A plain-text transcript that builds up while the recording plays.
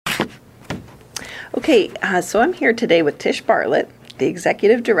Okay, so I'm here today with Tish Bartlett, the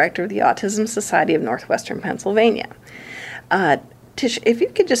Executive Director of the Autism Society of Northwestern Pennsylvania. Tish, if you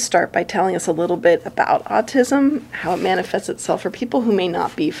could just start by telling us a little bit about autism, how it manifests itself for people who may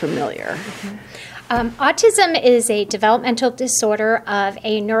not be familiar. Autism is a developmental disorder of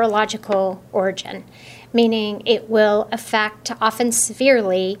a neurological origin, meaning it will affect, often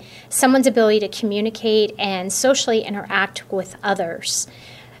severely, someone's ability to communicate and socially interact with others.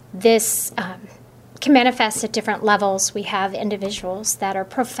 This can manifest at different levels. We have individuals that are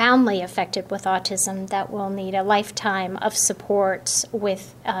profoundly affected with autism that will need a lifetime of support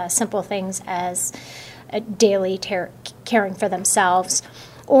with simple things as daily caring for themselves,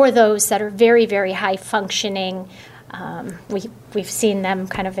 or those that are very, very high functioning. We've seen them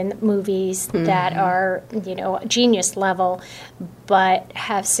kind of in movies that are, genius level, but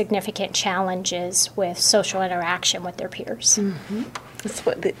have significant challenges with social interaction with their peers. Mm-hmm. That's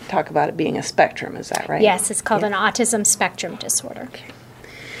what they talk about it being a spectrum, is that right? Yes, it's called an autism spectrum disorder.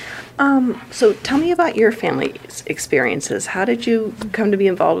 Okay. So tell me about your family's experiences. How did you come to be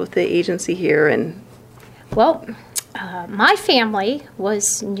involved with the agency here? Well, my family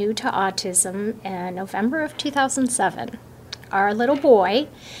was new to autism in November of 2007. Our little boy,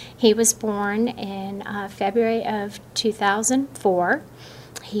 he was born in February of 2004.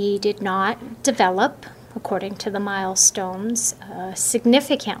 He did not develop according to the milestones,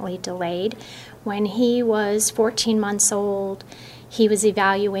 significantly delayed. When he was 14 months old, he was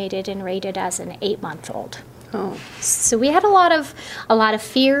evaluated and rated as an 8-month-old. Oh. So we had a lot of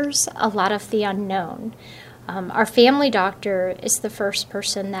fears, a lot of the unknown. Our family doctor is the first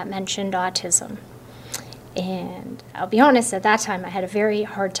person that mentioned autism. And I'll be honest, at that time I had a very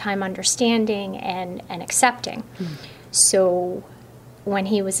hard time understanding and accepting. So when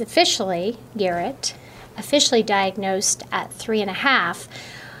he was officially diagnosed at 3.5,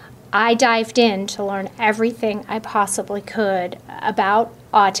 I dived in to learn everything I possibly could about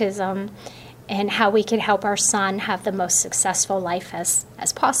autism and how we could help our son have the most successful life as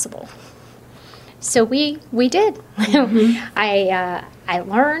possible. So we did. Mm-hmm. I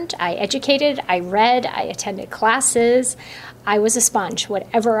learned, I educated, I read, I attended classes. I was a sponge,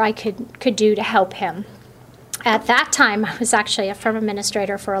 whatever I could do to help him. At that time, I was actually a firm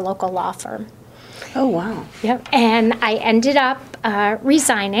administrator for a local law firm. Oh, wow. Yep. And I ended up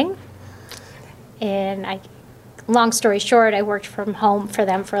resigning. And long story short, I worked from home for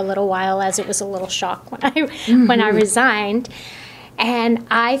them for a little while, as it was a little shock when I resigned. And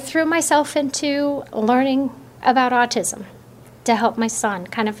I threw myself into learning about autism to help my son,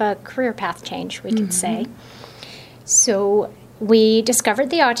 kind of a career path change, we could say. So we discovered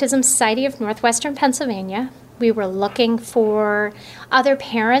the Autism Society of Northwestern Pennsylvania. We were looking for other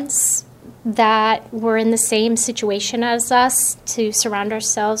parents that were in the same situation as us to surround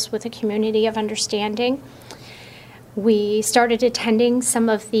ourselves with a community of understanding. We started attending some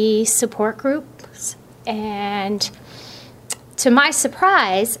of the support groups, and to my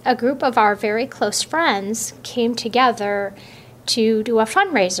surprise, a group of our very close friends came together to do a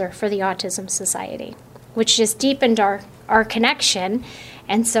fundraiser for the Autism Society, which just deepened our connection.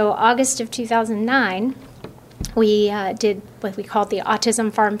 And so August of 2009, we did what we called the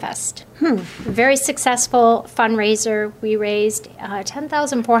Autism Farm Fest. Very successful fundraiser. We raised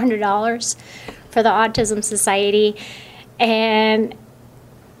 $10,400 for the Autism Society. And,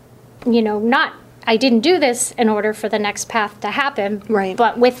 I didn't do this in order for the next path to happen. Right.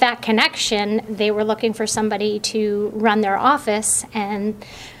 But with that connection, they were looking for somebody to run their office, and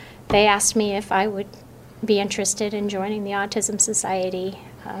they asked me if I would be interested in joining the Autism Society.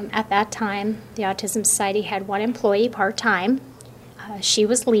 At that time, the Autism Society had one employee part-time. She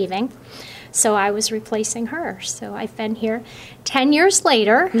was leaving, so I was replacing her. So I've been here 10 years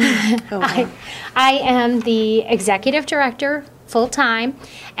later. Oh, wow. I am the executive director full-time,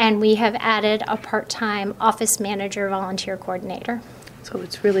 and we have added a part-time office manager volunteer coordinator. So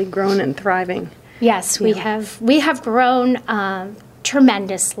it's really grown and thriving. Yes, we have grown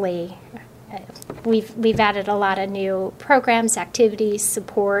tremendously. We've added a lot of new programs, activities,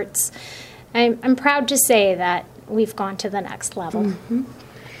 supports. I'm proud to say that we've gone to the next level. Mm-hmm.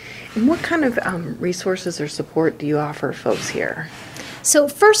 And what kind of resources or support do you offer folks here? So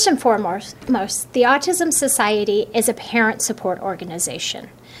first and foremost, the Autism Society is a parent support organization.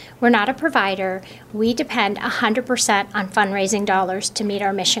 We're not a provider. We depend 100% on fundraising dollars to meet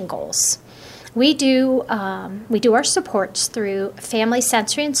our mission goals. We do our supports through Family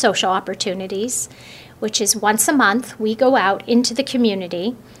Sensory and Social Opportunities, which is once a month we go out into the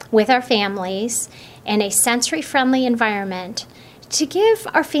community with our families in a sensory-friendly environment to give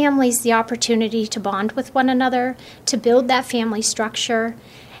our families the opportunity to bond with one another, to build that family structure,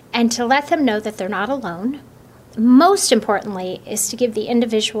 and to let them know that they're not alone. Most importantly is to give the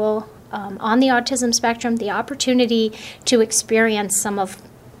individual on the autism spectrum the opportunity to experience some of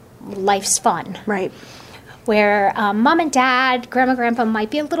life's fun. Right. Where mom and dad, grandma, grandpa might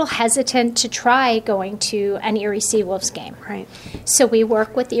be a little hesitant to try going to an Erie Seawolves game. Right. So we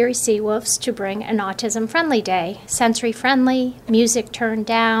work with the Erie Seawolves to bring an autism-friendly day. Sensory-friendly, music turned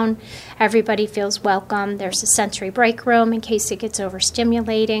down, everybody feels welcome. There's a sensory break room in case it gets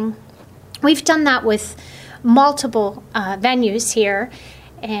overstimulating. We've done that with multiple venues here,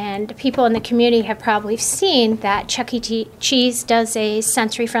 and people in the community have probably seen that Chuck E. Cheese does a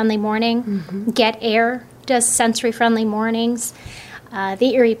sensory-friendly morning. Mm-hmm. Get Air does sensory-friendly mornings.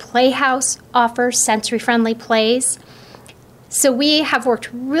 The Erie Playhouse offers sensory-friendly plays. So we have worked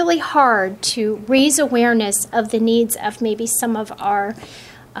really hard to raise awareness of the needs of maybe some of our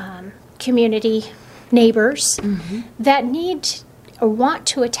community neighbors mm-hmm. that need or want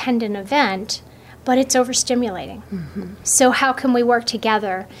to attend an event, but it's overstimulating. Mm-hmm. So how can we work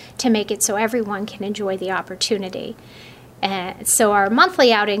together to make it so everyone can enjoy the opportunity? So our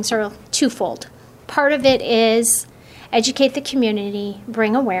monthly outings are twofold. Part of it is educate the community,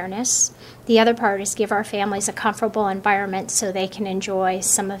 bring awareness. The other part is give our families a comfortable environment so they can enjoy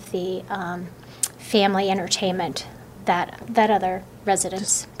some of the family entertainment that other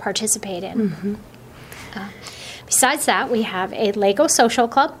residents participate in. Mm-hmm. Besides that, we have a Lego Social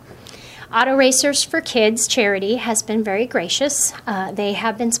Club. Auto Racers for Kids charity has been very gracious. They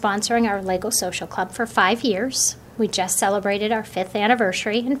have been sponsoring our Lego Social Club for 5 years. We just celebrated our 5th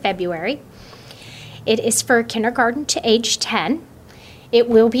anniversary in February. It is for kindergarten to age 10. It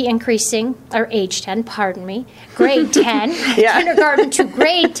will be increasing, or age 10, pardon me, grade 10, yeah. Kindergarten to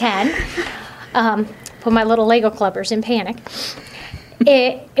grade 10. Put my little Lego clubbers in panic.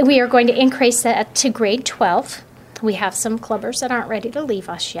 We are going to increase that to grade 12. We have some clubbers that aren't ready to leave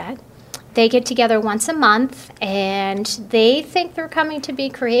us yet. They get together once a month, and they think they're coming to be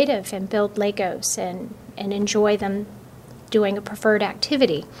creative and build Legos and enjoy them doing a preferred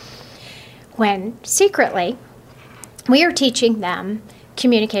activity. When secretly, we are teaching them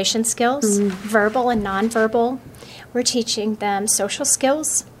communication skills, verbal and nonverbal. We're teaching them social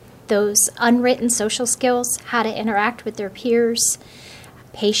skills, those unwritten social skills, how to interact with their peers,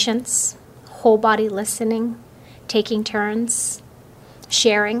 patience, whole body listening, taking turns,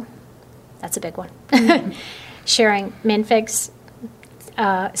 sharing. That's a big one. Mm-hmm. Sharing minfigs.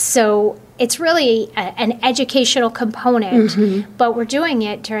 So it's really an educational component, mm-hmm. but we're doing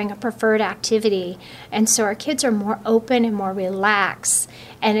it during a preferred activity. And so our kids are more open and more relaxed.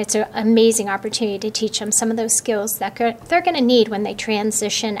 And it's an amazing opportunity to teach them some of those skills that they're going to need when they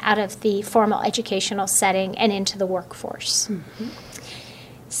transition out of the formal educational setting and into the workforce. Mm-hmm.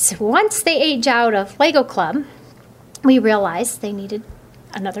 So once they age out of Lego Club, we realized they needed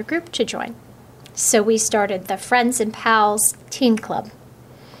another group to join. So we started the Friends and Pals Teen Club.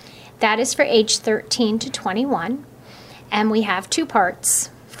 That is for age 13 to 21, and we have 2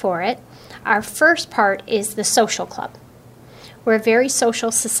 parts for it. Our first part is the social club. We're a very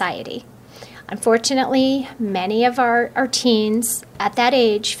social society. Unfortunately, many of our teens at that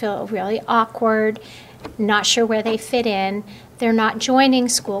age feel really awkward, not sure where they fit in. They're not joining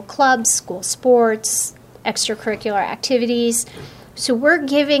school clubs, school sports, extracurricular activities. So we're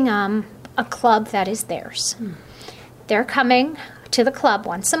giving them a club that is theirs. They're coming to the club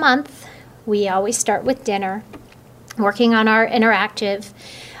once a month. We always start with dinner, working on our interactive,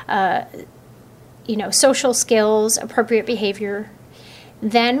 social skills, appropriate behavior.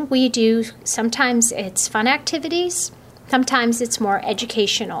 Then we do, sometimes it's fun activities, sometimes it's more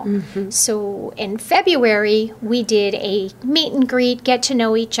educational. Mm-hmm. So in February, we did a meet and greet, get to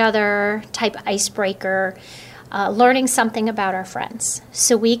know each other type icebreaker, learning something about our friends.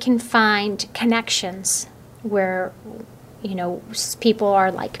 So we can find connections where people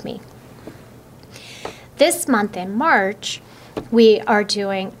are like me. This month in March, we are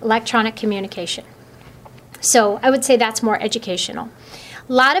doing electronic communication. So I would say that's more educational.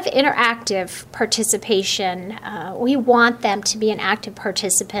 A lot of interactive participation. We want them to be an active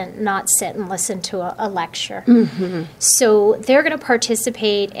participant, not sit and listen to a lecture. Mm-hmm. So they're going to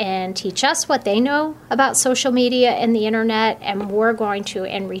participate and teach us what they know about social media and the internet, and we're going to,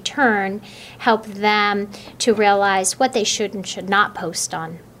 in return, help them to realize what they should and should not post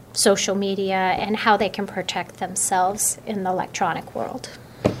on social media and how they can protect themselves in the electronic world.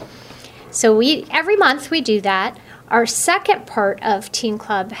 So every month we do that. Our second part of Teen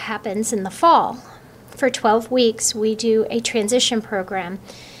Club happens in the fall. For 12 weeks, we do a transition program.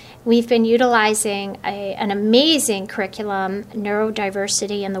 We've been utilizing an amazing curriculum,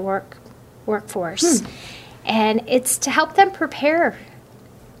 neurodiversity in the workforce. And it's to help them prepare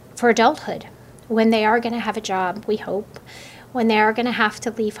for adulthood, when they are going to have a job, we hope, when they are going to have to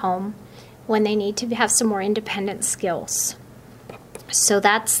leave home, when they need to have some more independent skills. So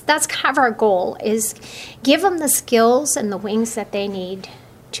that's kind of our goal, is give them the skills and the wings that they need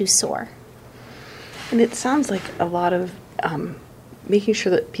to soar. And it sounds like a lot of making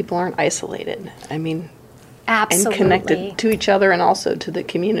sure that people aren't isolated. I mean, Absolutely. And connected to each other and also to the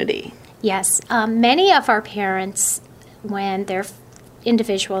community. Yes. Many of our parents, when their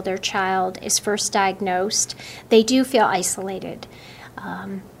child is first diagnosed, they do feel isolated.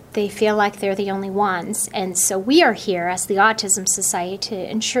 They feel like they're the only ones. And so we are here as the Autism Society to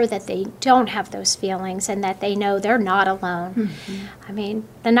ensure that they don't have those feelings and that they know they're not alone. Mm-hmm. I mean,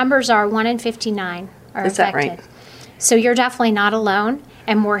 the numbers are 1 in 59 are Is affected. That right? So you're definitely not alone,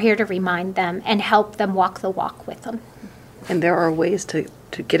 and we're here to remind them and help them walk the walk with them. And there are ways to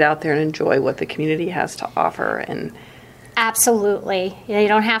get out there and enjoy what the community has to offer. And absolutely. They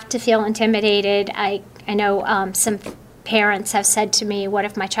don't have to feel intimidated. I know some parents have said to me, what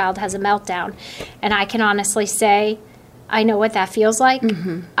if my child has a meltdown? And I can honestly say, I know what that feels like.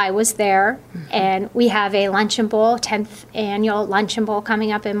 Mm-hmm. I was there, mm-hmm. and we have a luncheon bowl, 10th annual luncheon bowl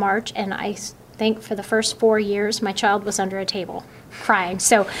coming up in March, and I think for the first 4 years, my child was under a table crying.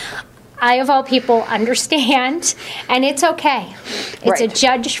 So I, of all people, understand, and it's okay. It's right. A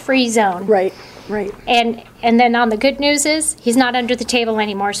judge-free zone. Right, right. And then on the good news is, he's not under the table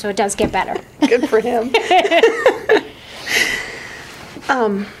anymore, so it does get better. Good for him.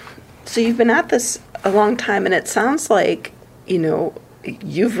 So you've been at this a long time, and it sounds like,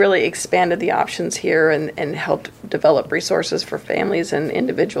 you've really expanded the options here and helped develop resources for families and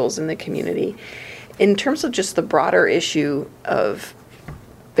individuals in the community. In terms of just the broader issue of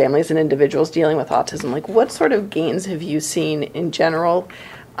families and individuals dealing with autism, like what sort of gains have you seen in general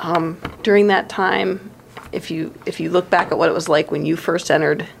during that time? If you look back at what it was like when you first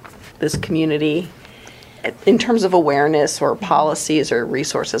entered this community, in terms of awareness or policies or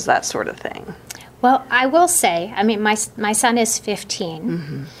resources, that sort of thing. Well, I will say, I mean, my son is 15,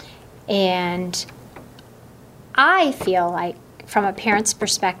 mm-hmm. and I feel like, from a parent's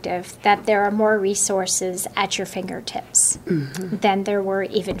perspective, that there are more resources at your fingertips mm-hmm. than there were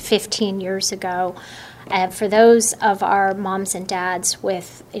even 15 years ago. And for those of our moms and dads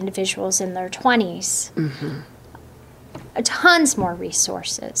with individuals in their 20s, mm-hmm. tons more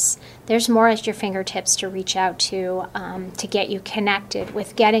resources. There's more at your fingertips to reach out to get you connected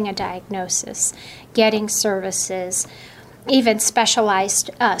with getting a diagnosis, getting services, even specialized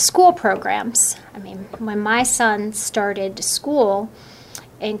school programs. I mean, when my son started school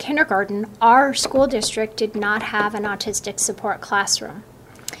in kindergarten, our school district did not have an autistic support classroom.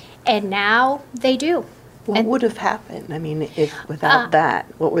 And now they do. What would have happened? I mean, if without that,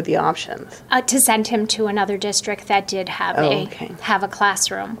 what were the options? To send him to another district that did have a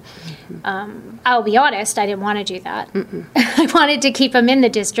classroom. Mm-hmm. I'll be honest, I didn't want to do that. I wanted to keep him in the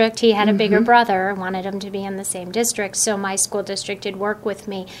district. He had a bigger mm-hmm. brother. I wanted him to be in the same district. So my school district did work with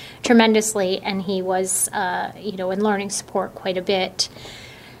me tremendously, and he was, in learning support quite a bit.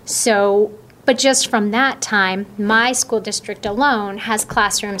 So. But just from that time, my school district alone has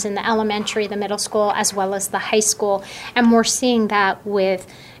classrooms in the elementary, the middle school, as well as the high school. And we're seeing that with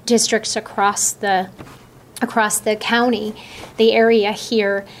districts across the county, the area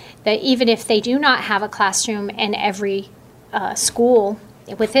here, that even if they do not have a classroom in every school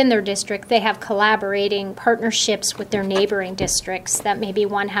within their district, they have collaborating partnerships with their neighboring districts, that maybe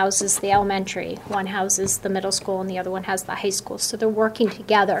one houses the elementary, one houses the middle school, and the other one has the high school. So they're working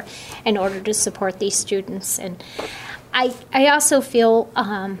together in order to support these students. And I also feel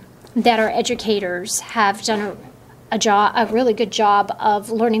that our educators have done a really good job of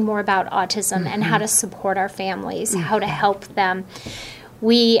learning more about autism mm-hmm. and how to support our families, mm-hmm. how to help them.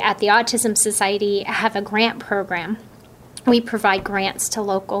 We at the Autism Society have a grant program. We provide grants to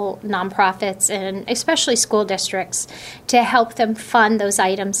local nonprofits and especially school districts to help them fund those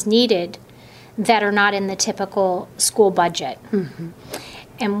items needed that are not in the typical school budget. Mm-hmm.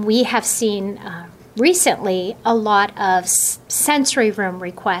 And we have seen recently a lot of sensory room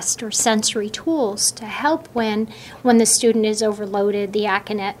requests or sensory tools to help when the student is overloaded, the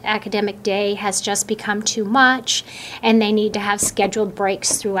academic day has just become too much, and they need to have scheduled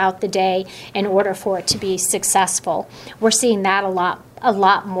breaks throughout the day in order for it to be successful. We're seeing that a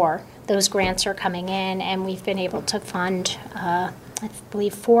lot more. Those grants are coming in, and we've been able to fund, I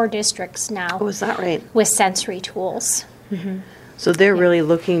believe, 4 districts now. Oh, is that right? With sensory tools. Mm-hmm. So they're really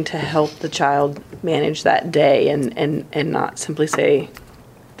looking to help the child manage that day and not simply say,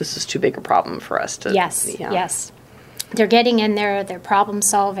 this is too big a problem for us to... Yes, yes. They're getting in there, they're problem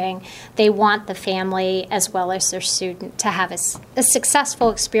solving. They want the family as well as their student to have a successful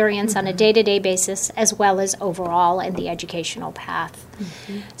experience on a day-to-day basis as well as overall in the educational path.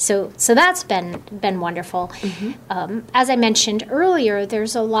 So that's been wonderful. As I mentioned earlier,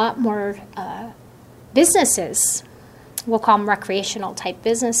 there's a lot more businesses, we'll call them recreational type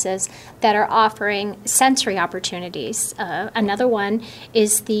businesses, that are offering sensory opportunities. Another one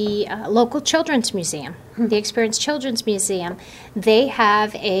is the local children's museum, the Experience Children's Museum. They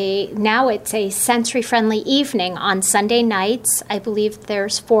have now it's a sensory friendly evening on Sunday nights. I believe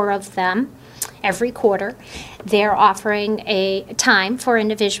there's 4 of them every quarter. They're offering a time for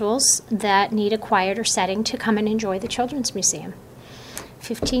individuals that need a quieter setting to come and enjoy the Children's Museum.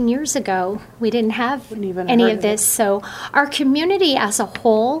 15 years ago, we didn't have any of this. So our community as a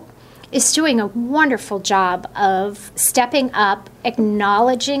whole is doing a wonderful job of stepping up,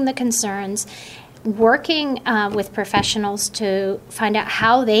 acknowledging the concerns, working with professionals to find out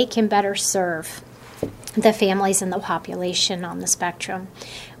how they can better serve the families and the population on the spectrum.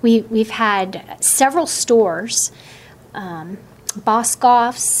 We've had several stores,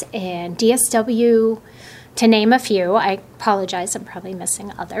 Boscoff's and DSW, to name a few. I apologize, I'm probably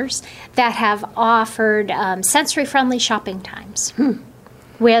missing others, that have offered sensory-friendly shopping times,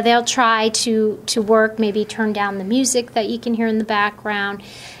 where they'll try to work, maybe turn down the music that you can hear in the background,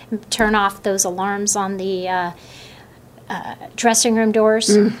 turn off those alarms on the dressing room doors.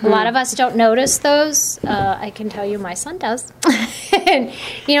 A lot of us don't notice those. I can tell you my son does. And,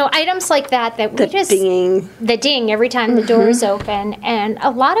 items like that we just... ding. The ding every time the door is open. And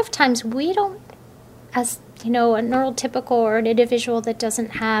a lot of times we don't, as a neurotypical or an individual that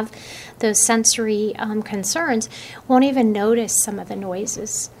doesn't have those sensory concerns, won't even notice some of the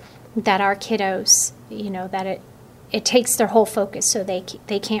noises that our kiddos, that it takes their whole focus, so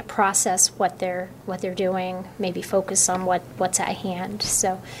they can't process what they're doing, maybe focus on what's at hand.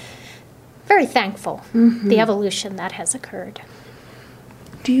 So very thankful the evolution that has occurred.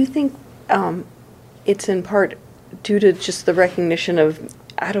 Do you think it's in part due to just the recognition of,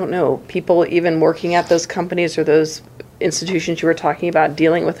 I don't know, people even working at those companies or those institutions you were talking about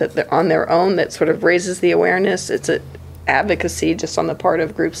dealing with it on their own that sort of raises the awareness? It's an advocacy just on the part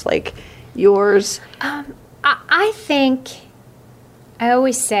of groups like yours? I think, I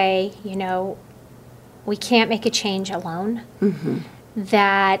always say, we can't make a change alone,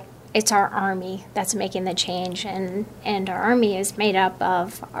 that it's our Army that's making the change, and our Army is made up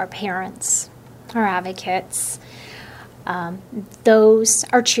of our parents, our advocates, those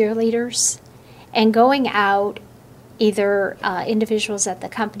are cheerleaders, and going out, either individuals at the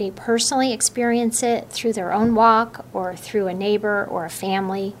company personally experience it through their own walk or through a neighbor or a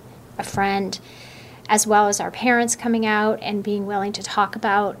family, a friend, as well as our parents coming out and being willing to talk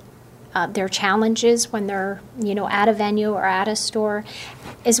about their challenges when they're, at a venue or at a store,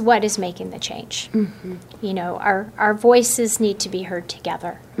 is what is making the change. Our voices need to be heard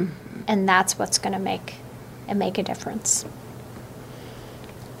together, and that's what's going to make a difference.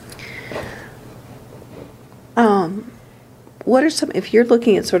 What are some, if you're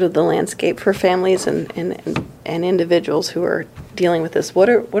looking at sort of the landscape for families and individuals who are dealing with this, what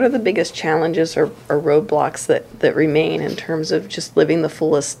are the biggest challenges or roadblocks that remain in terms of just living the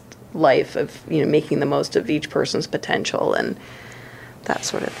fullest life of, making the most of each person's potential and that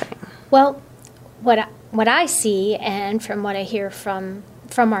sort of thing? Well, what I see, and from what I hear from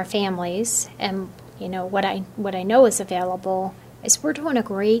our families, and what I know is available, is we're doing a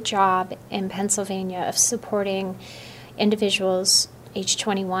great job in Pennsylvania of supporting individuals age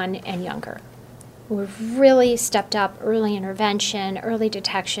 21 and younger. We've really stepped up early intervention, early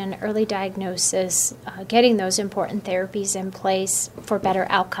detection, early diagnosis, getting those important therapies in place for better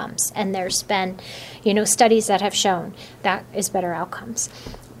outcomes. And there's been, studies that have shown that is better outcomes.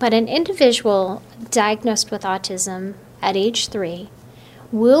 But an individual diagnosed with autism at age 3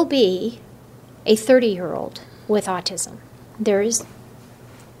 will be a 30-year-old with autism. There's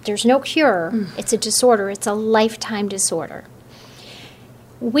no cure. It's a disorder. It's a lifetime disorder.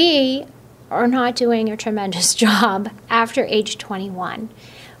 We are not doing a tremendous job after age 21.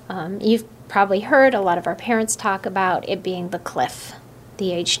 You've probably heard a lot of our parents talk about it being the cliff,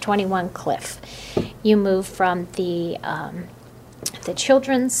 the age 21 cliff. You move from the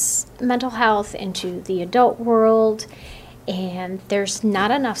children's mental health into the adult world, and there's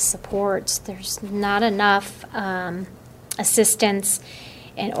not enough supports. There's not enough assistance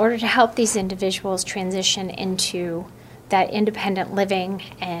in order to help these individuals transition into that independent living.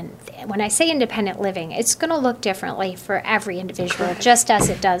 And when I say independent living, it's going to look differently for every individual, just as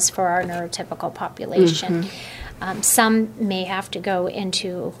it does for our neurotypical population. Some may have to go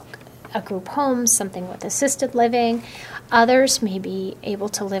into a group home, something with assisted living. Others may be able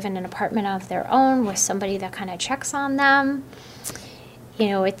to live in an apartment of their own with somebody that kind of checks on them. You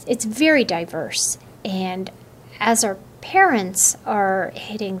know, it's very diverse. And as our parents are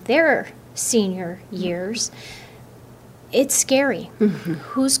hitting their senior years, it's scary. Mm-hmm.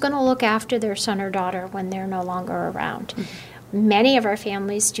 Who's going to look after their son or daughter when they're no longer around? Mm-hmm. Many of our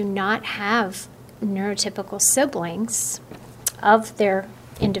families do not have neurotypical siblings of their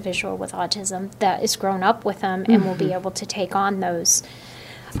individual with autism that is grown up with them and will be able to take on those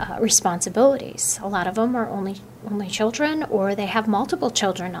responsibilities. A lot of them are only children, or they have multiple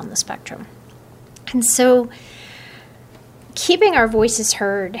children on the spectrum. And so keeping our voices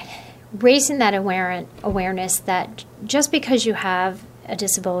heard, raising that awareness that just because you have a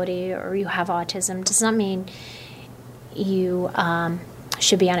disability or you have autism does not mean you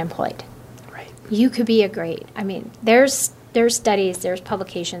should be unemployed. Right. You could be there's studies, there's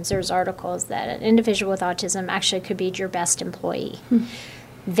publications, there's articles that an individual with autism actually could be your best employee.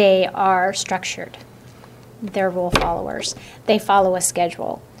 They are structured. They're rule followers. They follow a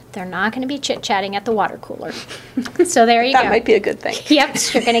schedule. They're not going to be chit-chatting at the water cooler. So there you go. That might be a good thing. Yep,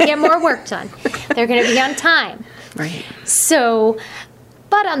 you're going to get more work done. They're going to be on time. Right. So,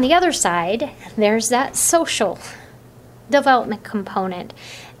 but on the other side, there's that social development component.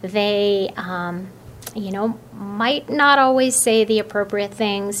 They, might not always say the appropriate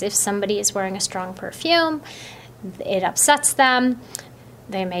things. If somebody is wearing a strong perfume, it upsets them.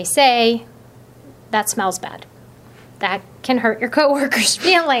 They may say, that smells bad. That can hurt your coworkers'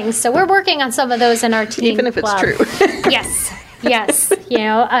 feelings. So we're working on some of those in our teen Even if club. It's true. Yes.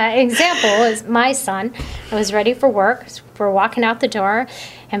 Example is my son. I was ready for work. We're walking out the door,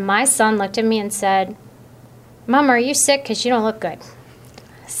 and my son looked at me and said, "Mom, are you sick? Because you don't look good."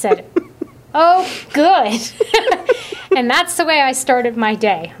 I said, "Oh, good." And that's the way I started my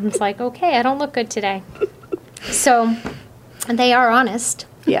day. I was like, okay, I don't look good today. So, and they are honest.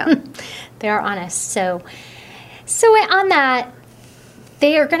 Yeah. They are honest. So on that,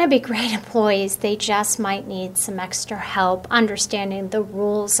 they are going to be great employees. They just might need some extra help understanding the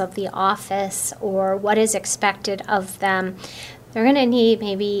rules of the office or what is expected of them. They're going to need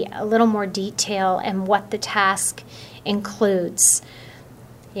maybe a little more detail in what the task includes.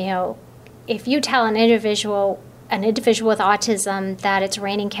 You know, if you tell an individual with autism that it's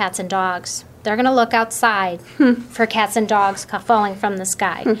raining cats and dogs, they're going to look outside for cats and dogs falling from the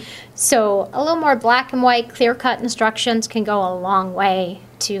sky. So a little more black and white, clear-cut instructions can go a long way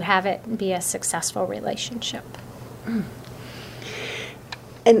to have it be a successful relationship.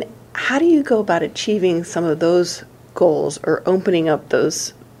 And how do you go about achieving some of those goals or opening up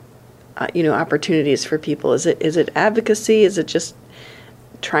those, opportunities for people? Is it advocacy? Is it just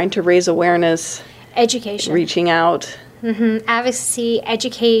trying to raise awareness? Education. Reaching out? Advocacy,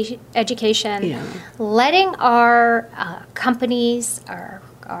 education, Yeah. Letting our companies,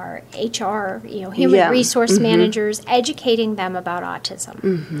 our HR, human resource managers, educating them about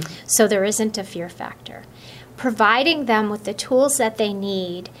autism, so there isn't a fear factor. Providing them with the tools that they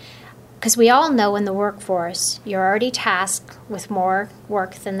need, because we all know in the workforce you're already tasked with more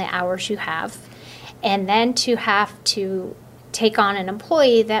work than the hours you have, and then to have to take on an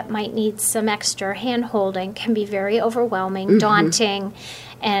employee that might need some extra hand-holding can be very overwhelming, daunting,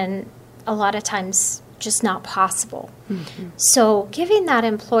 and a lot of times just not possible. So giving that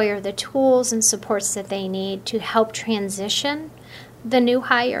employer the tools and supports that they need to help transition the new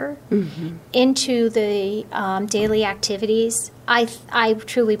hire into the daily activities, I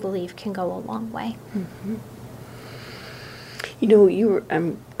truly believe can go a long way.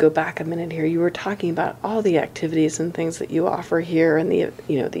 Go back a minute here. You were talking about all the activities and things that you offer here, and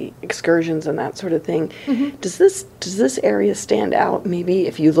the excursions and that sort of thing. Does this area stand out? Maybe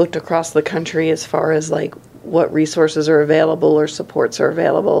if you looked across the country, as far as like what resources are available or supports are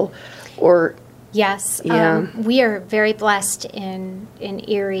available, or yes, we are very blessed in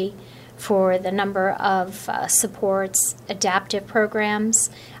Erie for the number of supports, adaptive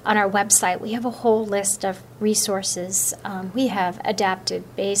programs. On our website, we have a whole list of resources. We have adapted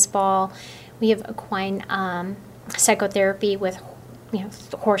baseball. We have equine psychotherapy with,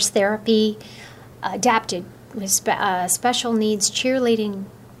 horse therapy, adapted with special needs cheerleading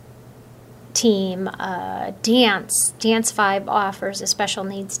team, Dance 5 offers a special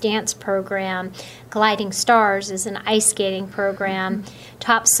needs dance program. Gliding Stars is an ice skating program.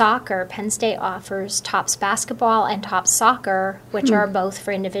 Tops Soccer, Penn State offers Tops Basketball and Tops Soccer, which are both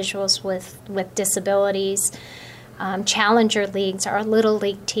for individuals with disabilities. Challenger Leagues are little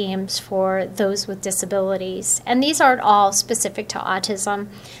league teams for those with disabilities. And these aren't all specific to autism.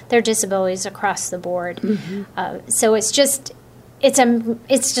 They're disabilities across the board. So it's just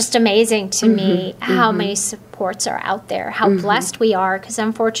it's just amazing to me how many supports are out there, how blessed we are, because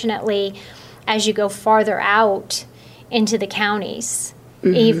unfortunately, as you go farther out into the counties,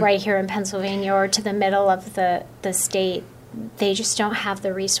 right here in Pennsylvania or to the middle of the state, they just don't have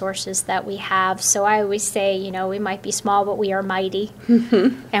the resources that we have. So I always say, you know, we might be small, but we are mighty,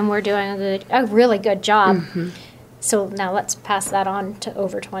 and we're doing a really good job. So now let's pass that on to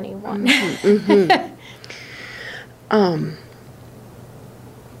over 21.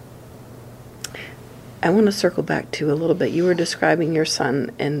 I want to circle back to a little bit. You were describing your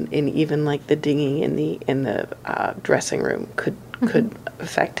son, and even like the dinging in the dressing room could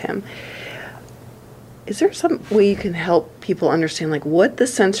affect him. Is there some way you can help people understand like what the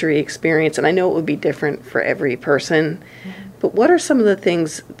sensory experience? And I know it would be different for every person, but what are some of the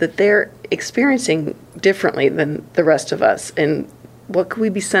things that they're experiencing differently than the rest of us, and what could we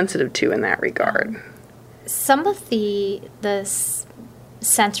be sensitive to in that regard? Some of the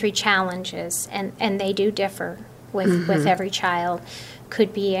sensory challenges, and they do differ with every child,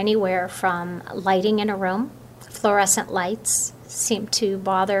 could be anywhere from lighting in a room. Fluorescent lights seem to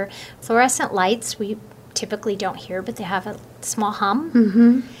bother. Fluorescent lights we typically don't hear, but they have a small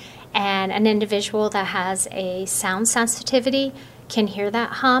hum. And an individual that has a sound sensitivity can hear that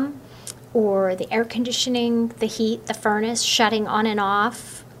hum, or the air conditioning, the heat, the furnace shutting on and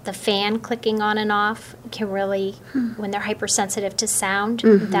off, the fan clicking on and off can really, when they're hypersensitive to sound,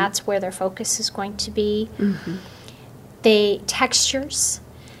 that's where their focus is going to be. The textures,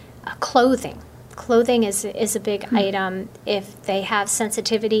 clothing. Clothing is a big item. If they have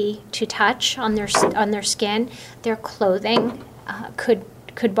sensitivity to touch on their skin, their clothing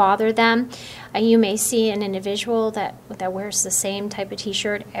could bother them. You may see an individual that wears the same type of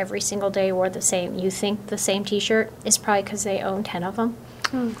T-shirt every single day, or you think the same T-shirt is probably because they own 10 of them.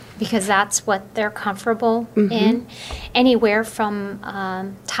 Because that's what they're comfortable in. Anywhere from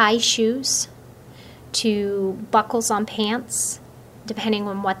tie shoes to buckles on pants, depending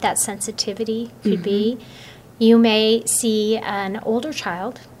on what that sensitivity could be. You may see an older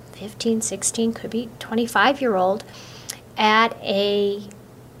child, 15, 16, could be 25-year-old, at a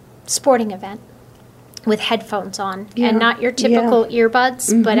sporting event with headphones on, and not your typical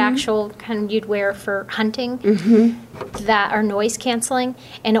earbuds, but actual kind you'd wear for hunting, that are noise canceling,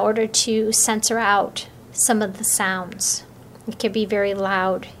 in order to censor out some of the sounds. It can be very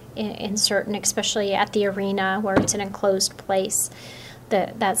loud in certain, especially at the arena where it's an enclosed place.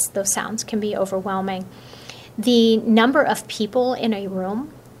 Those sounds can be overwhelming. The number of people in a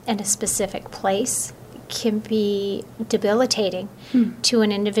room in a specific place can be debilitating to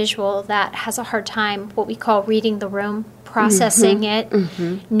an individual that has a hard time, what we call reading the room, processing it,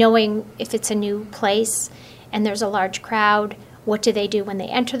 knowing if it's a new place and there's a large crowd, what do they do when they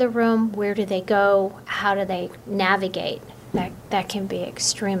enter the room, where do they go, how do they navigate. That can be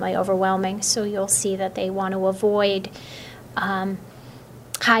extremely overwhelming. So you'll see that they want to avoid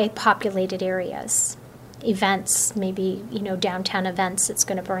high populated areas, events, maybe downtown events that's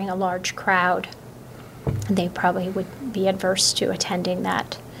going to bring a large crowd. They probably would be adverse to attending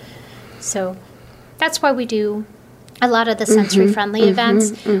that. So that's why we do a lot of the sensory-friendly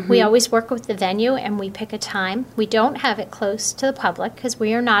events. We always work with the venue, and we pick a time. We don't have it close to the public because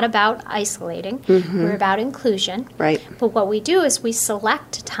we are not about isolating. We're about inclusion. Right. But what we do is we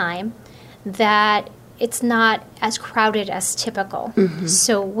select a time that it's not as crowded as typical.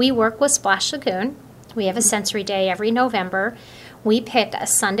 So we work with Splash Lagoon. We have a sensory day every November. We pick a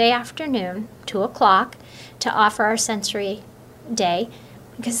Sunday afternoon, 2 o'clock, to offer our sensory day,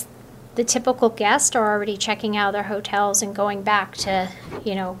 because the typical guests are already checking out their hotels and going back to,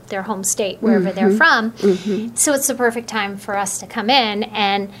 their home state, wherever they're from. So it's the perfect time for us to come in,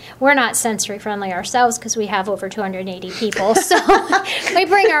 and we're not sensory friendly ourselves because we have over 280 people. So we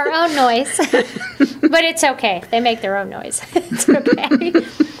bring our own noise, but it's okay. They make their own noise. It's okay.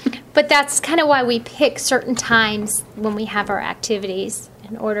 But that's kind of why we pick certain times when we have our activities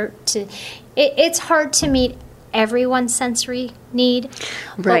in order to... It's hard to meet everyone's sensory need.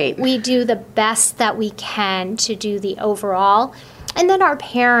 Right. But we do the best that we can to do the overall. And then our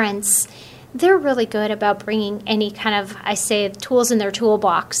parents, they're really good about bringing any kind of, I say, tools in their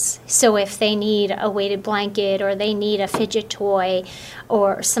toolbox. So if they need a weighted blanket, or they need a fidget toy,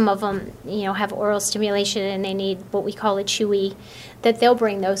 or some of them, have oral stimulation and they need what we call a chewy, that they'll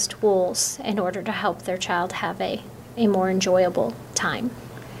bring those tools in order to help their child have a more enjoyable time.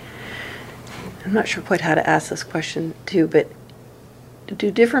 I'm not sure quite how to ask this question too, but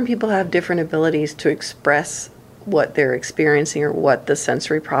do different people have different abilities to express what they're experiencing or what the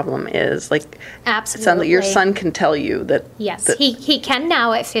sensory problem is? Like, absolutely. It sounds like your son can tell you that. Yes, he can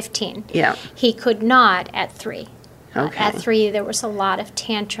now at 15. Yeah. He could not at 3. Okay. At 3, there was a lot of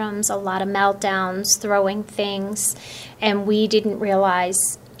tantrums, a lot of meltdowns, throwing things, and we didn't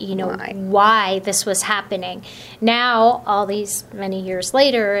realize, why this was happening. Now, all these many years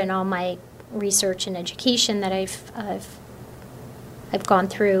later, and all my research and education that I've gone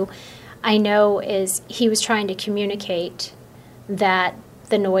through, I know is he was trying to communicate that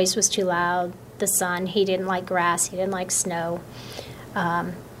the noise was too loud, the sun, he didn't like grass, he didn't like snow.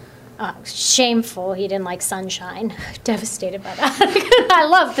 Shameful, he didn't like sunshine. Devastated by that. I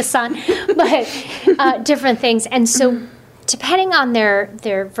love the sun, but different things. And so depending on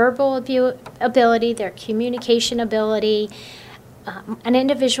their verbal ability, their communication ability, an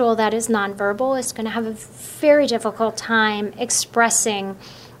individual that is nonverbal is going to have a very difficult time expressing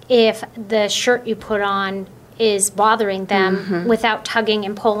if the shirt you put on is bothering them without tugging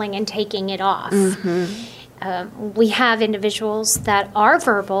and pulling and taking it off. We have individuals that are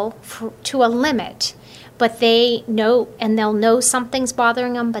verbal to a limit, but they know, and they'll know something's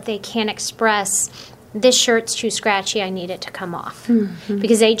bothering them, but they can't express, this shirt's too scratchy, I need it to come off.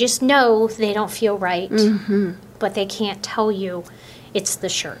 Because they just know they don't feel right, but they can't tell you it's the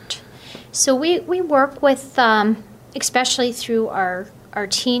shirt. So we work with, especially through our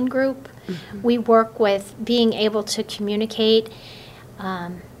teen group, we work with being able to communicate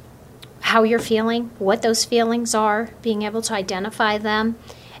how you're feeling, what those feelings are, being able to identify them.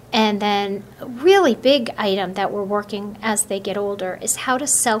 And then a really big item that we're working as they get older is how to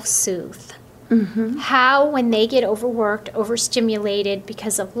self-soothe. How, when they get overworked, overstimulated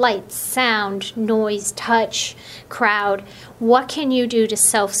because of light, sound, noise, touch, crowd, what can you do to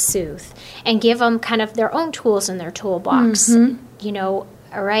self-soothe? And give them kind of their own tools in their toolbox. All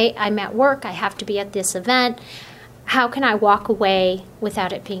right, I'm at work, I have to be at this event. How can I walk away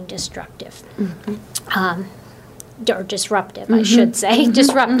without it being destructive? Or disruptive, I should say,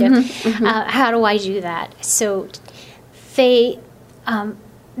 disruptive. How do I do that? So they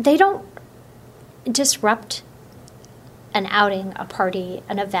don't disrupt an outing, a party,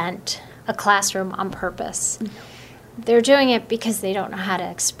 an event, a classroom on purpose. They're doing it because they don't know how to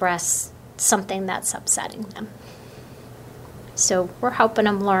express something that's upsetting them. So we're helping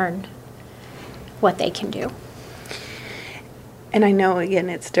them learn what they can do. And I know, again,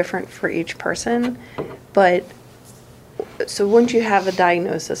 it's different for each person, but so once you have a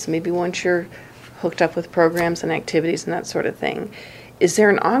diagnosis, maybe once you're hooked up with programs and activities and that sort of thing, is there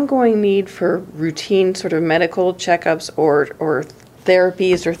an ongoing need for routine sort of medical checkups or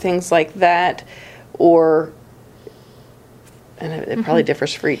therapies or things like that? Or, and it probably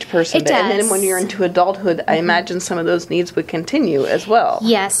differs for each person. It does. And then when you're into adulthood, I imagine some of those needs would continue as well.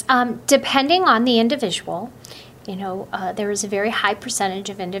 Yes, depending on the individual. There is a very high percentage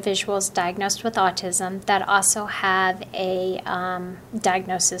of individuals diagnosed with autism that also have a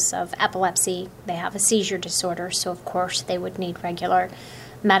diagnosis of epilepsy. They have a seizure disorder, so of course they would need regular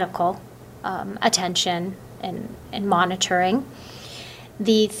medical attention and monitoring.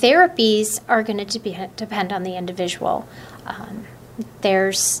 The therapies are going to depend on the individual.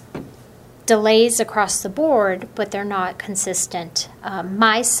 There's delays across the board, but they're not consistent.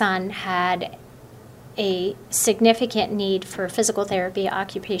 My son had a significant need for physical therapy,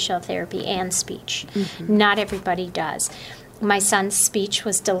 occupational therapy, and speech. Not everybody does. My son's speech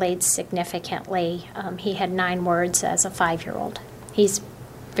was delayed significantly. He had 9 words as a 5-year-old. He's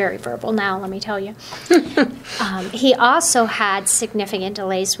very verbal now, let me tell you. He also had significant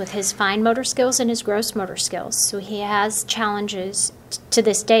delays with his fine motor skills and his gross motor skills. So he has challenges to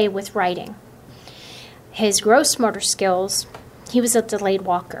this day with writing. His gross motor skills, he was a delayed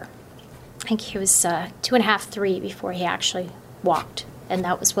walker. I think he was 2.5, 3 before he actually walked, and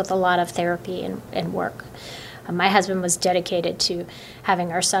that was with a lot of therapy and work. My husband was dedicated to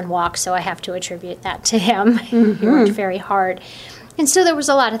having our son walk, so I have to attribute that to him. He worked very hard. And so there was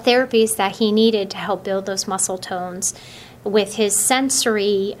a lot of therapies that he needed to help build those muscle tones. With his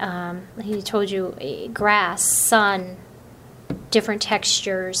sensory, he told you, grass, sun, different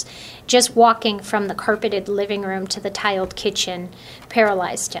textures. Just walking from the carpeted living room to the tiled kitchen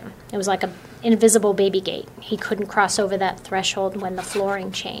paralyzed him. It was like an invisible baby gate. He couldn't cross over that threshold when the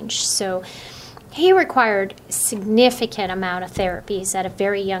flooring changed. So he required a significant amount of therapies at a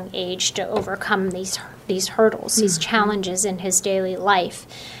very young age to overcome these hurdles, these challenges in his daily life.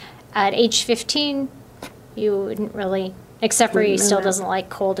 At age 15, you wouldn't really, except for he still doesn't like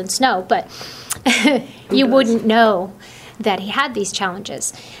cold and snow, but you wouldn't know that he had these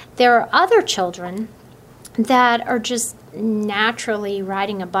challenges. There are other children that are just naturally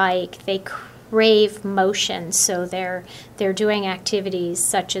riding a bike. They crave motion, so they're doing activities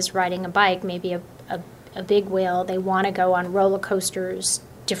such as riding a bike, maybe a big wheel. They want to go on roller coasters,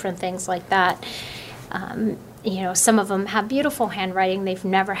 different things like that. Some of them have beautiful handwriting. They've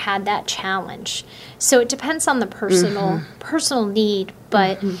never had that challenge. So it depends on the personal need.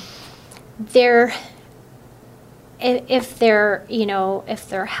 But if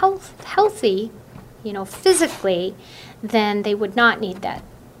they're healthy, physically, then they would not need that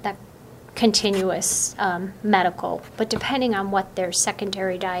continuous medical. But depending on what their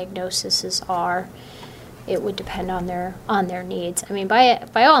secondary diagnoses are, it would depend on their needs. I mean,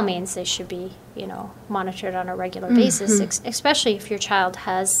 by all means, they should be monitored on a regular basis, especially if your child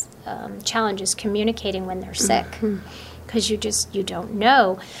has challenges communicating when they're sick, because you don't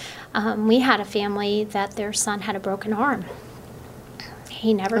know. We had a family that their son had a broken arm.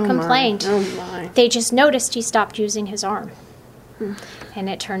 He never complained. Oh my. They just noticed he stopped using his arm. And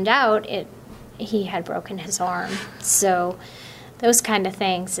it turned out he had broken his arm. So those kind of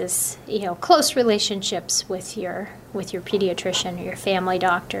things is, close relationships with your pediatrician or your family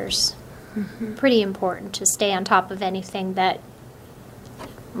doctors. Pretty important to stay on top of anything that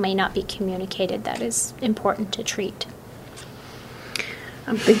may not be communicated that is important to treat.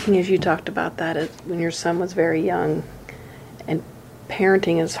 I'm thinking, as you talked about that, when your son was very young, and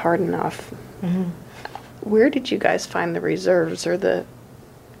parenting is hard enough. Where did you guys find the reserves or the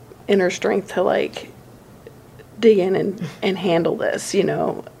inner strength to dig in and handle this?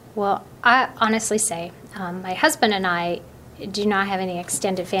 Well, I honestly say my husband and I do not have any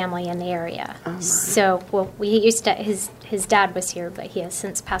extended family in the area. So, we used to. His dad was here, but he has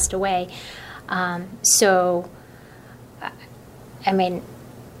since passed away.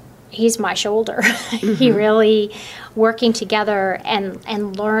 He's my shoulder. He really working together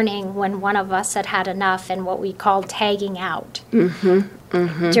and learning when one of us had enough, and what we called tagging out.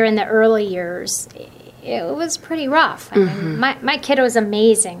 During the early years, it was pretty rough. I mean, my kid was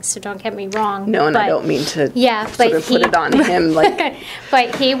amazing, so don't get me wrong. No, and I don't mean to put it on him.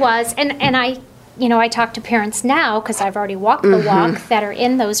 But he was, and I talk to parents now, because I've already walked the walk, that are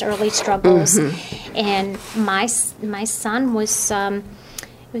in those early struggles. And my son was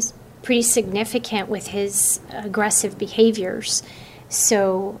pretty significant with his aggressive behaviors.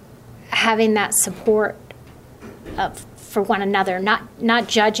 So having that support for one another, not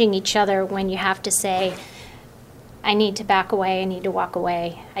judging each other when you have to say, I need to back away, I need to walk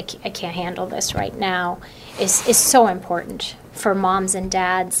away, I can't handle this right now, is so important for moms and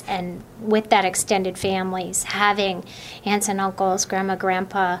dads. And with that extended families, having aunts and uncles, grandma,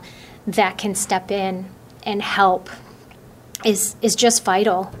 grandpa, that can step in and help is just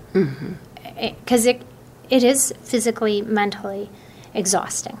vital, because it is physically, mentally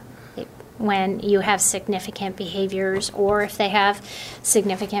exhausting when you have significant behaviors, or if they have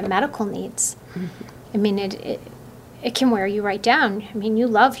significant medical needs. I mean, it can wear you right down. I mean, you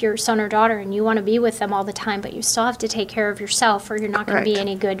love your son or daughter and you want to be with them all the time, but you still have to take care of yourself, or you're not going to be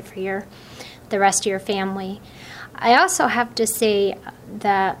any good for the rest of your family. I also have to say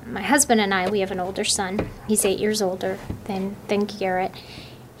that my husband and I, we have an older son. He's 8 years older than Garrett.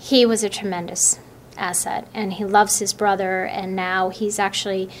 He was a tremendous asset, and he loves his brother, and now he's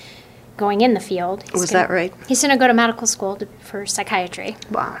actually going in the field. That right? He's going to go to medical school for psychiatry.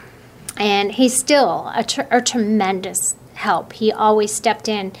 Wow. And he's still a tremendous help. He always stepped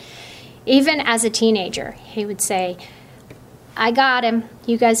in. Even as a teenager, he would say, I got him,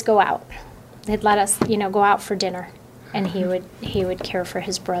 you guys go out. They'd let us, go out for dinner, and he would care for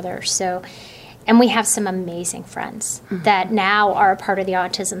his brother. So, and we have some amazing friends that now are a part of the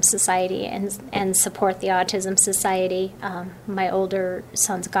Autism Society and support the Autism Society. My older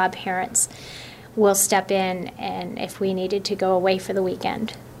son's godparents will step in, and if we needed to go away for the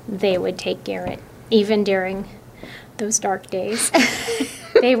weekend, they would take Garrett, even during those dark days.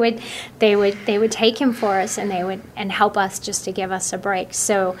 they would take him for us, and they would help us just to give us a break.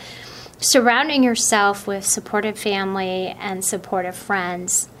 So surrounding yourself with supportive family and supportive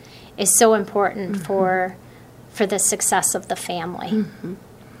friends is so important for the success of the family.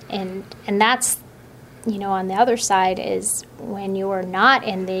 And that's, on the other side is when you are not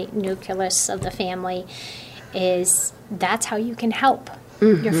in the nucleus of the family, that's how you can help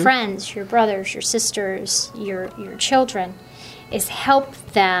your friends, your brothers, your sisters, your children, is help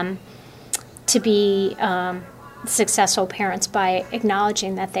them to be successful parents by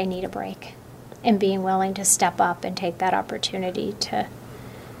acknowledging that they need a break and being willing to step up and take that opportunity to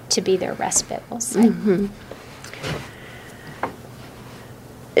be their respite, we'll say.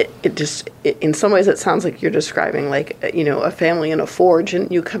 In some ways it sounds like you're describing a family in a forge,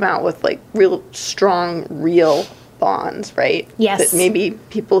 and you come out with real strong, real bonds, right? Yes. That maybe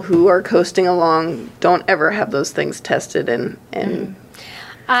people who are coasting along don't ever have those things tested and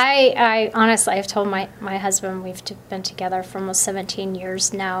I honestly, I've told my husband, we've been together for almost 17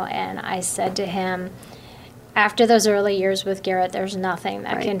 years now, and I said to him, after those early years with Garrett, there's nothing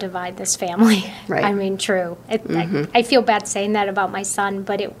that can divide this family. Right. I mean, true. I feel bad saying that about my son,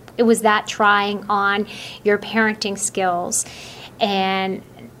 but it was that trying on your parenting skills. And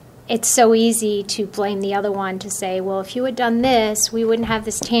it's so easy to blame the other one, to say, well, if you had done this, we wouldn't have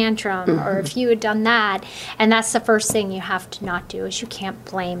this tantrum, or if you had done that. And that's the first thing you have to not do, is you can't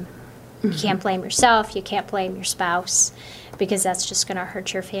blame. You can't blame yourself. You can't blame your spouse, because that's just going to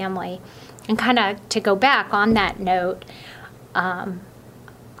hurt your family. And kind of to go back on that note,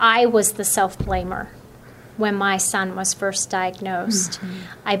 I was the self-blamer when my son was first diagnosed.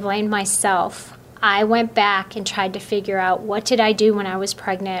 I blamed myself. I went back and tried to figure out, what did I do when I was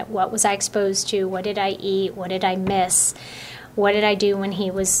pregnant? What was I exposed to? What did I eat? What did I miss? What did I do when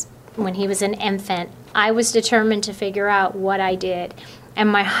he was an infant? I was determined to figure out what I did. And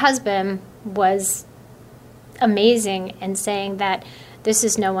my husband was amazing in saying that this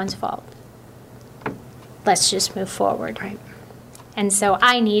is no one's fault. Let's just move forward. Right. And so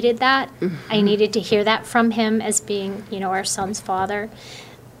I needed that. I needed to hear that from him as being, our son's father,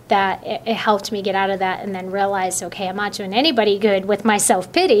 that it helped me get out of that and then realize, okay, I'm not doing anybody good with my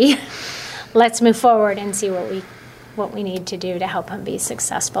self-pity. Let's move forward and see what we need to do to help him be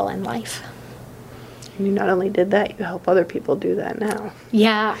successful in life. And you not only did that, you help other people do that now.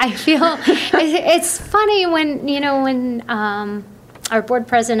 Yeah, I feel it's funny when our board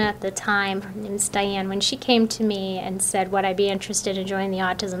president at the time, her name's Diane, when she came to me and said, would I be interested in joining the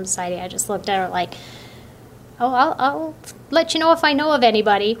Autism Society, I just looked at her like, oh, I'll let you know if I know of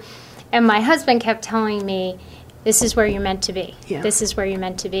anybody. And my husband kept telling me, this is where you're meant to be. Yeah. This is where you're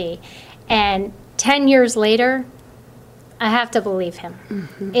meant to be. And 10 years later, I have to believe him.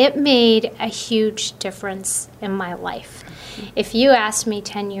 It made a huge difference in my life. If you asked me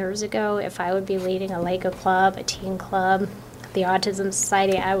 10 years ago if I would be leading a Lego club, a teen club, the Autism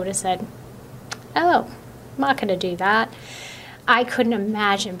Society, I would have said, oh, I'm not going to do that. I couldn't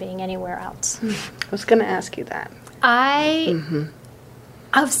imagine being anywhere else. I was going to ask you that. I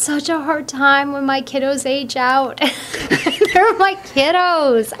have such a hard time when my kiddos age out. They're my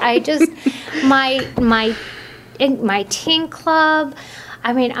kiddos. My teen club,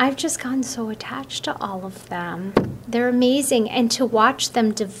 I mean, I've just gotten so attached to all of them. They're amazing. And to watch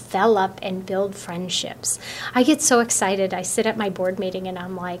them develop and build friendships. I get so excited. I sit at my board meeting and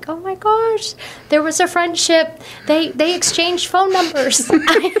I'm like, oh my gosh, there was a friendship. They exchanged phone numbers.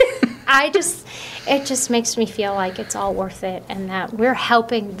 It just makes me feel like it's all worth it, and that we're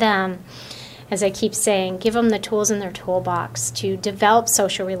helping them, as I keep saying, give them the tools in their toolbox to develop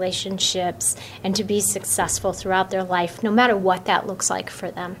social relationships and to be successful throughout their life, no matter what that looks like for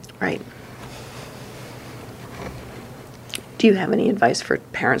them. Right. Do you have any advice for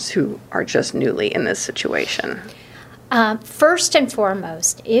parents who are just newly in this situation? First and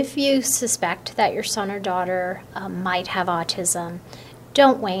foremost, if you suspect that your son or daughter might have autism,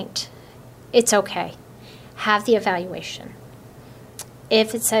 don't wait. It's okay. Have the evaluation.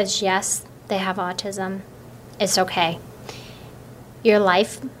 If it says yes, they have autism, it's okay. Your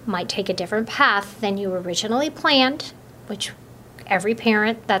life might take a different path than you originally planned, which every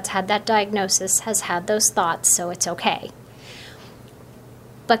parent that's had that diagnosis has had those thoughts, so it's okay.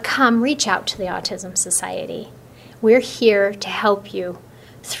 But reach out to the Autism Society. We're here to help you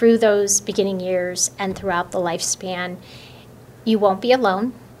through those beginning years and throughout the lifespan. You won't be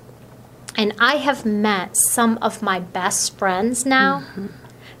alone. And I have met some of my best friends now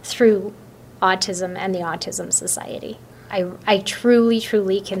through autism and the Autism Society. I truly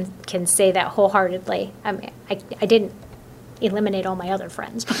can say that wholeheartedly. I mean, I didn't eliminate all my other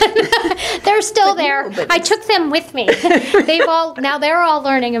friends, but they're still there. I took them with me. Now they're all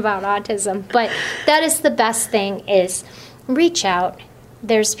learning about autism. But that is the best thing, is reach out.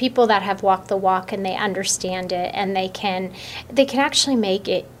 There's people that have walked the walk and they understand it, and they can actually make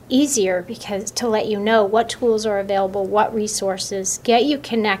it easier, because to let you know what tools are available, what resources, get you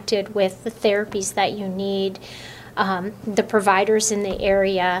connected with the therapies that you need, the providers in the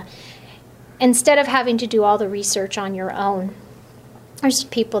area, instead of having to do all the research on your own. There's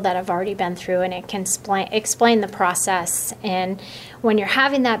people that have already been through, and it can explain the process. And when you're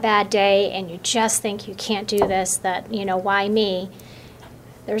having that bad day and you just think you can't do this, that, why me?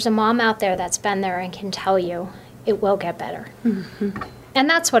 There's a mom out there that's been there and can tell you it will get better. And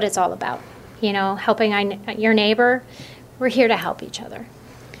that's what it's all about, helping your neighbor. We're here to help each other.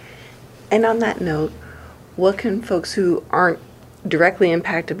 And on that note, what can folks who aren't directly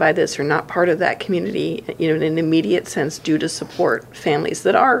impacted by this or not part of that community, in an immediate sense, do to support families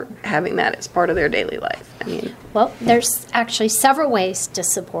that are having that as part of their daily life? I mean, well, there's actually several ways to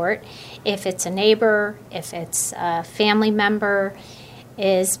support. If it's a neighbor, if it's a family member,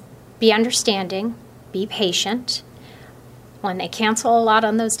 is be understanding, be patient. When they cancel a lot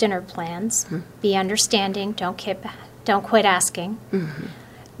on those dinner plans, be understanding, don't quit asking. Mm-hmm.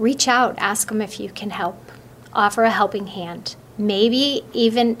 Reach out, ask them if you can help. Offer a helping hand. Maybe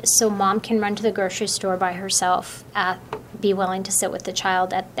even so mom can run to the grocery store by herself, be willing to sit with the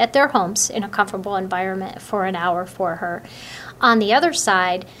child at their homes in a comfortable environment for an hour for her. On the other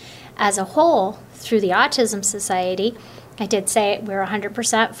side, as a whole, through the Autism Society, I did say we're 100%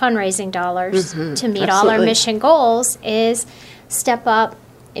 fundraising dollars to meet all our mission goals, is step up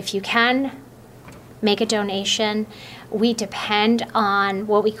if you can, make a donation. We depend on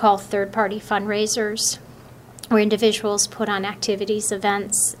what we call third-party fundraisers, where individuals put on activities,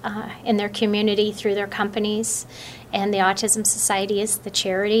 events in their community through their companies, and the Autism Society is the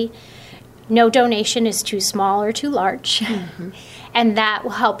charity. No donation is too small or too large, and that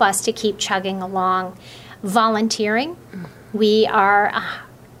will help us to keep chugging along. Volunteering, we are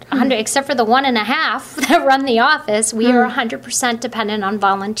 100, except for the 1.5 that run the office, we are 100% dependent on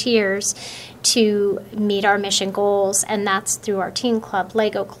volunteers to meet our mission goals, and that's through our teen club,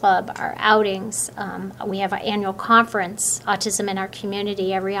 Lego club, our outings. We have an annual conference, Autism in Our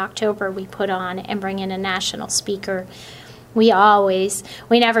Community, every October we put on and bring in a national speaker. We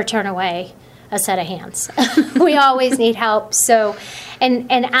never turn away a set of hands. We always need help. So,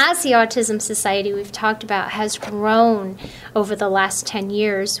 and as the Autism Society we've talked about has grown over the last 10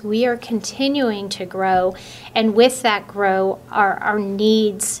 years, we are continuing to grow, and with that grow, our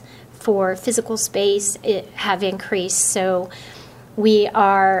needs for physical space have increased. So we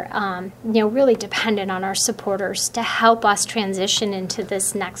are really dependent on our supporters to help us transition into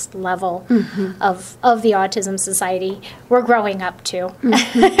this next level of the Autism Society we're growing up to.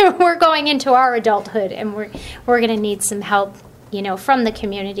 We're going into our adulthood, and we're going to need some help, from the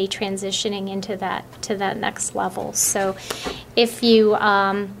community transitioning into that next level. So if you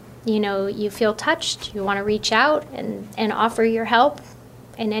you feel touched, you want to reach out and offer your help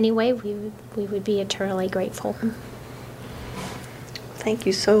in any way, we would be eternally grateful. Thank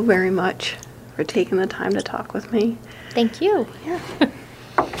you so very much for taking the time to talk with me. Thank you. Yeah.